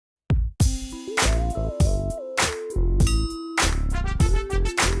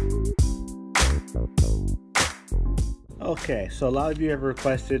Okay, so a lot of you have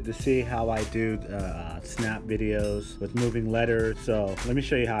requested to see how I do snap videos with moving letters. So let me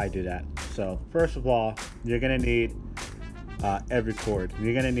show you how I do that. So first of all, you're gonna need Everycord.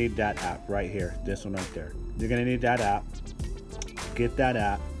 You're gonna need that app right here, this one right there. You're gonna need that app. Get that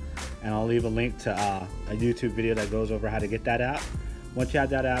app, and I'll leave a link to a YouTube video that goes over how to get that app. Once you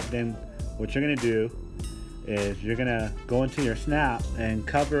have that app, then what you're gonna do is you're gonna go into your snap and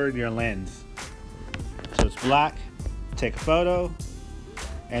cover your lens. So it's black. Take a photo,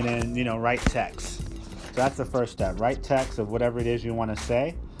 and then write text. So that's the first step. Write text of whatever it is you want to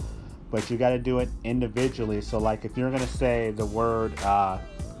say, but you got to do it individually. So like if you're going to say the word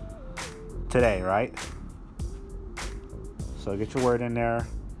today, right? So get your word in there,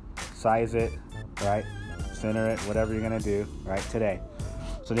 size it, right? Center it, whatever you're going to do, right? Today.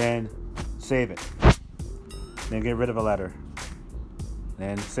 So then save it. Then get rid of a letter.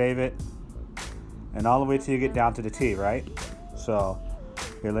 Then save it. And all the way till you get down to the T, right? So,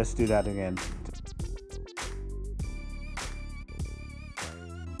 here, let's do that again.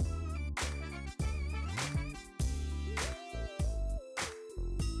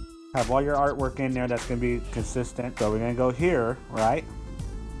 Have all your artwork in there that's gonna be consistent. So we're gonna go here, right?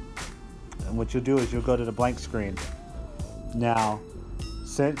 And what you'll do is you'll go to the blank screen. Now,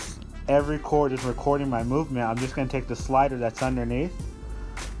 since Everycord is recording my movement, I'm just gonna take the slider that's underneath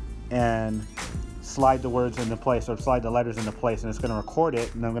and slide the words into place, or slide the letters into place, and it's going to record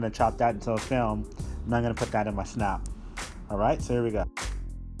it, and I'm going to chop that into a film, and I'm going to put that in my snap. Alright, so here we go.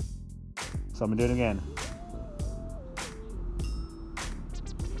 So I'm going to do it again.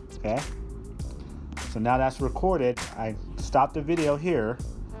 Okay, so now that's recorded. I stopped the video here,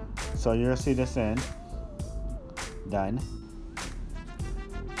 so you're going to see this in. Done.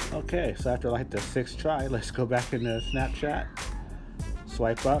 Okay, so after like the 6th try, let's go back into Snapchat.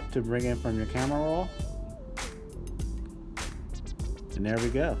 Swipe up to bring in from your camera roll. And there we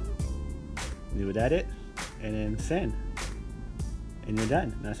go. You would edit and then send. And you're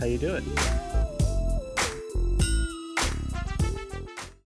done. That's how you do it.